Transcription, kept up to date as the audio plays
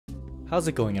How's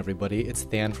it going, everybody? It's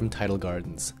Than from Tidal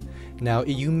Gardens. Now,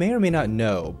 you may or may not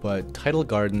know, but Tidal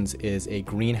Gardens is a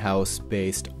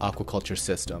greenhouse-based aquaculture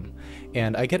system,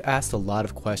 and I get asked a lot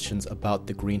of questions about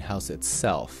the greenhouse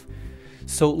itself.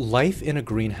 So life in a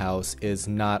greenhouse is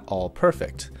not all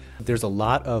perfect. There's a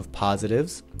lot of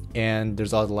positives, and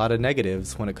there's a lot of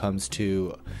negatives when it comes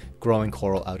to growing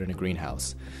coral out in a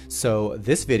greenhouse. So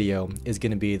this video is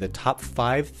going to be the top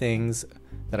 5 things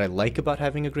that I like about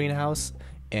having a greenhouse,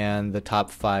 and the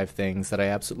top 5 things that I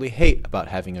absolutely hate about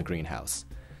having a greenhouse.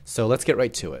 So let's get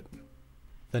right to it.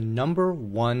 The number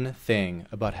one thing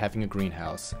about having a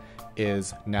greenhouse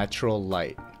is natural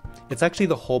light. It's actually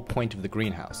the whole point of the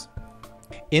greenhouse.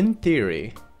 In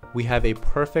theory, we have a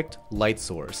perfect light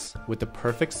source with the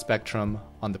perfect spectrum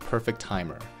on the perfect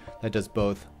timer that does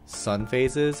both sun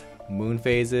phases, moon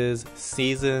phases,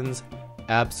 seasons,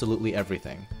 absolutely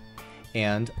everything.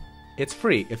 And it's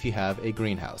free if you have a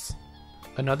greenhouse.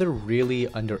 Another really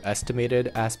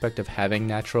underestimated aspect of having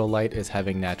natural light is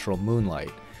having natural moonlight.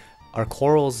 Our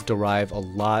corals derive a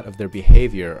lot of their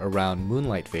behavior around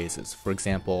moonlight phases. For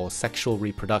example, sexual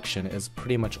reproduction is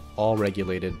pretty much all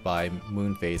regulated by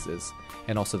moon phases,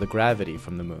 and also the gravity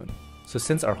from the moon. So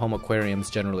since our home aquariums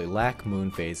generally lack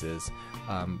moon phases,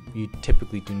 you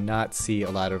typically do not see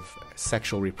a lot of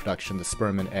sexual reproduction, the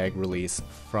sperm and egg release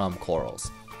from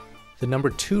corals. The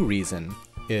number 2 reason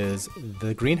is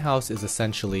the greenhouse is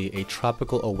essentially a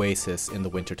tropical oasis in the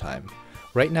wintertime.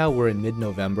 Right now we're in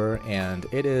mid-November and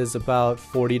it is about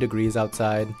 40 degrees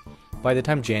outside. By the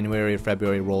time January or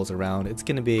February rolls around, it's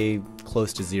going to be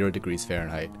close to 0 degrees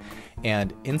Fahrenheit.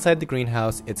 And inside the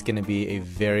greenhouse, it's going to be a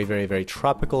very, very, very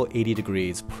tropical 80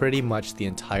 degrees pretty much the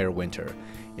entire winter.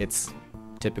 It's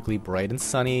typically bright and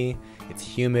sunny, it's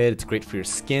humid, it's great for your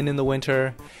skin in the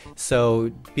winter. So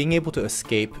being able to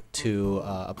escape to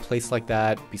a place like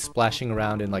that, be splashing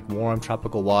around in like warm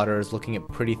tropical waters, looking at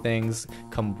pretty things,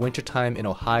 come wintertime in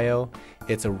Ohio,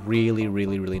 it's a really,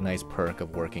 really, really nice perk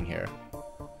of working here.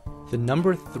 The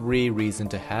number 3 reason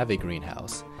to have a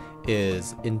greenhouse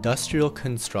is industrial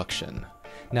construction.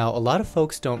 Now, a lot of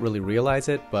folks don't really realize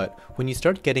it, but when you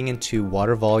start getting into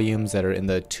water volumes that are in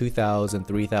the 2,000,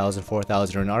 3,000,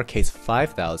 4,000, or in our case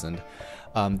 5,000,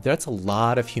 that's a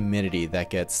lot of humidity that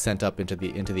gets sent up into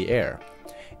the air.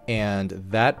 And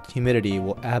that humidity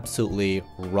will absolutely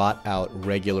rot out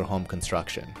regular home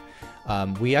construction.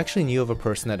 We actually knew of a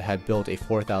person that had built a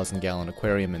 4,000-gallon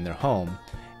aquarium in their home,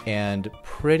 and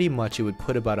pretty much it would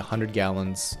put about 100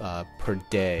 gallons per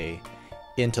day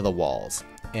into the walls,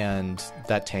 and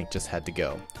that tank just had to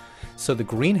go. So the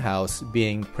greenhouse,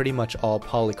 being pretty much all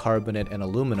polycarbonate and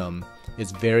aluminum,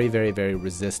 is very, very, very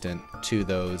resistant to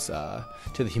those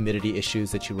to the humidity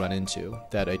issues that you run into,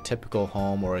 that a typical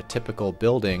home or a typical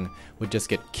building would just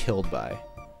get killed by.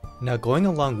 Now, going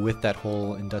along with that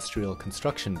whole industrial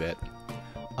construction bit,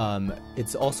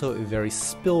 it's also very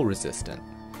spill resistant.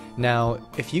 Now,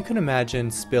 if you can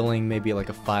imagine spilling maybe like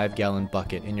a 5-gallon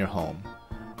bucket in your home,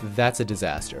 that's a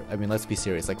disaster. I mean, let's be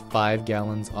serious, like 5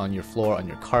 gallons on your floor, on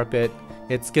your carpet,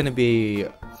 it's gonna be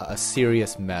a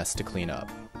serious mess to clean up.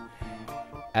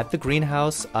 At the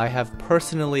greenhouse, I have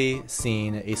personally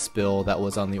seen a spill that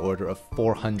was on the order of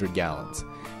 400 gallons,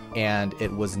 and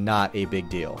it was not a big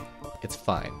deal. It's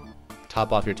fine.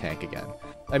 Top off your tank again.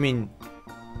 I mean,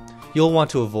 you'll want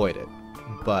to avoid it,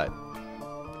 but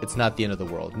it's not the end of the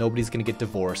world. Nobody's gonna get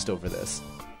divorced over this.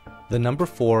 The number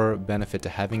 4 benefit to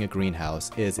having a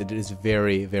greenhouse is it is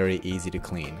very, very easy to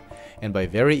clean. And by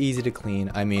very easy to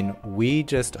clean, I mean we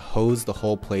just hose the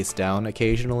whole place down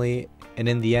occasionally, and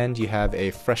in the end you have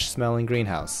a fresh smelling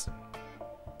greenhouse.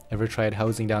 Ever tried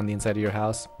hosing down the inside of your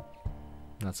house?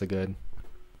 Not so good.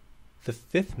 The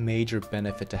 5th major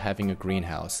benefit to having a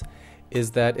greenhouse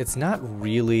is that it's not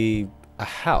really a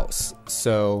house,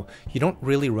 so you don't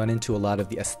really run into a lot of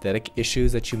the aesthetic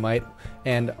issues that you might,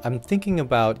 and I'm thinking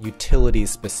about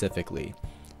utilities specifically.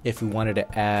 If we wanted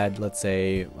to add, let's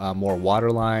say, more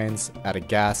water lines, add a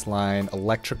gas line,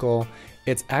 electrical,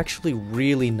 it's actually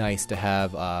really nice to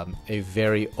have a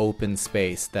very open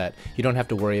space that you don't have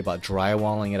to worry about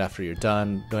drywalling it after you're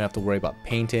done, don't have to worry about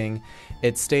painting.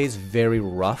 It stays very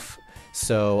rough,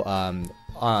 so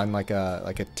on like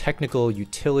a technical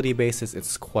utility basis,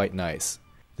 it's quite nice.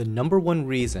 The number 1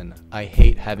 reason I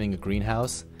hate having a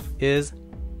greenhouse is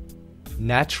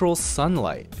natural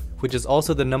sunlight, which is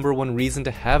also the number 1 reason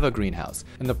to have a greenhouse.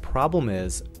 And the problem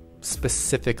is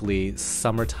specifically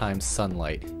summertime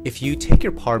sunlight. If you take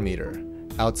your par meter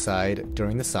outside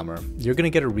during the summer, you're gonna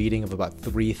get a reading of about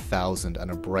 3,000 on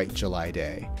a bright July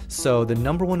day. So the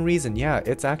number 1 reason, yeah,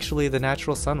 it's actually the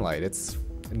natural sunlight. It's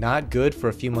not good for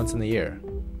a few months in the year.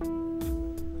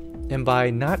 And by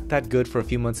not that good for a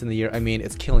few months in the year, I mean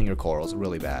it's killing your corals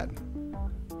really bad.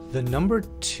 The number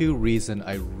 2 reason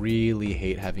I really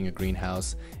hate having a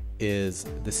greenhouse is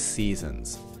the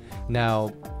seasons.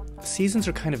 Now, seasons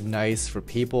are kind of nice for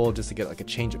people just to get like a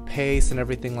change of pace and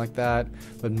everything like that,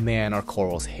 but man, our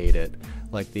corals hate it.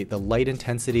 Like the light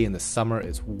intensity in the summer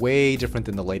is way different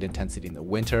than the light intensity in the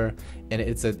winter, and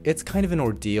it's kind of an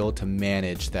ordeal to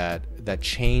manage that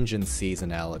change in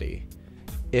seasonality.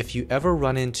 If you ever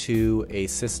run into a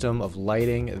system of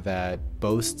lighting that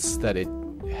boasts that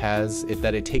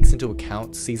it takes into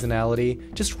account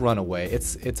seasonality, just run away.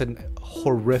 It's a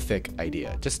horrific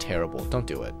idea, just terrible. Don't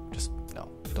do it. No,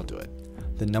 don't do it.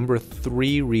 The number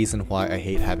 3 reason why I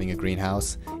hate having a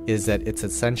greenhouse is that it's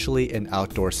essentially an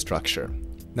outdoor structure.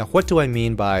 Now, what do I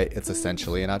mean by it's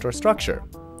essentially an outdoor structure?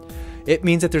 It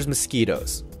means that there's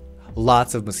mosquitoes.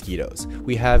 Lots of mosquitoes.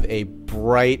 We have a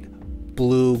bright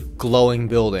blue glowing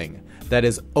building that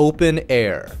is open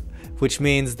air, which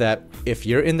means that if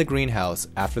you're in the greenhouse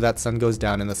after that sun goes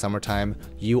down in the summertime,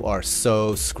 you are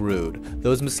so screwed.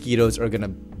 Those mosquitoes are gonna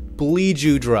bleed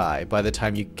you dry by the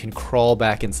time you can crawl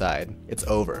back inside. It's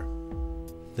over.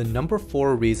 The number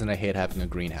 4 reason I hate having a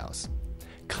greenhouse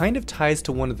kind of ties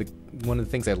to one of the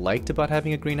things I liked about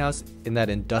having a greenhouse in that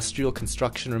industrial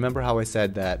construction. Remember how I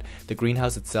said that the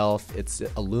greenhouse itself, it's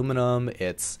aluminum,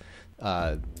 it's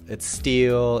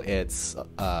steel, it's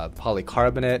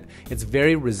polycarbonate. It's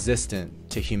very resistant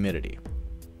to humidity.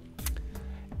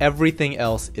 Everything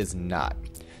else is not.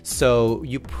 So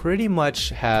you pretty much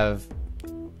have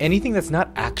anything that's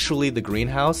not actually the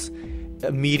greenhouse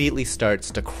immediately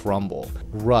starts to crumble.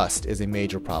 Rust is a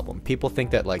major problem. People think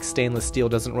that like stainless steel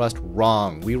doesn't rust.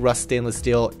 Wrong. We rust stainless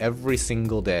steel every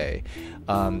single day.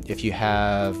 If you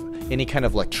have any kind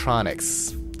of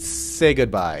electronics, say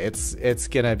goodbye. It's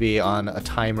gonna be on a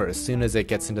timer as soon as it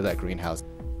gets into that greenhouse.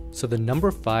 So the number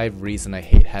 5 reason I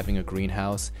hate having a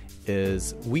greenhouse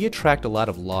is we attract a lot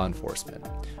of law enforcement.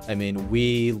 I mean,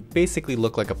 we basically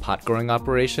look like a pot growing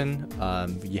operation.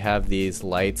 You have these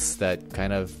lights that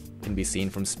kind of can be seen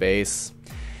from space,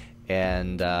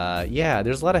 and yeah,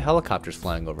 there's a lot of helicopters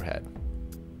flying overhead.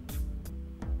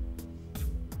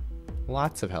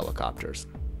 Lots of helicopters.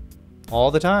 All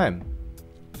the time.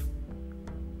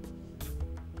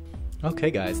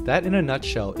 Okay guys, that in a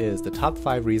nutshell is the top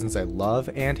 5 reasons I love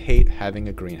and hate having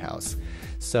a greenhouse.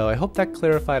 So I hope that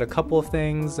clarified a couple of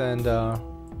things, and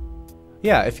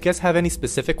yeah, if you guys have any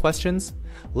specific questions,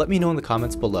 let me know in the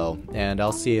comments below, and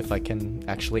I'll see if I can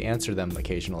actually answer them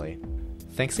occasionally.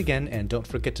 Thanks again, and don't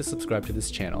forget to subscribe to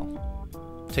this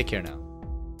channel. Take care now.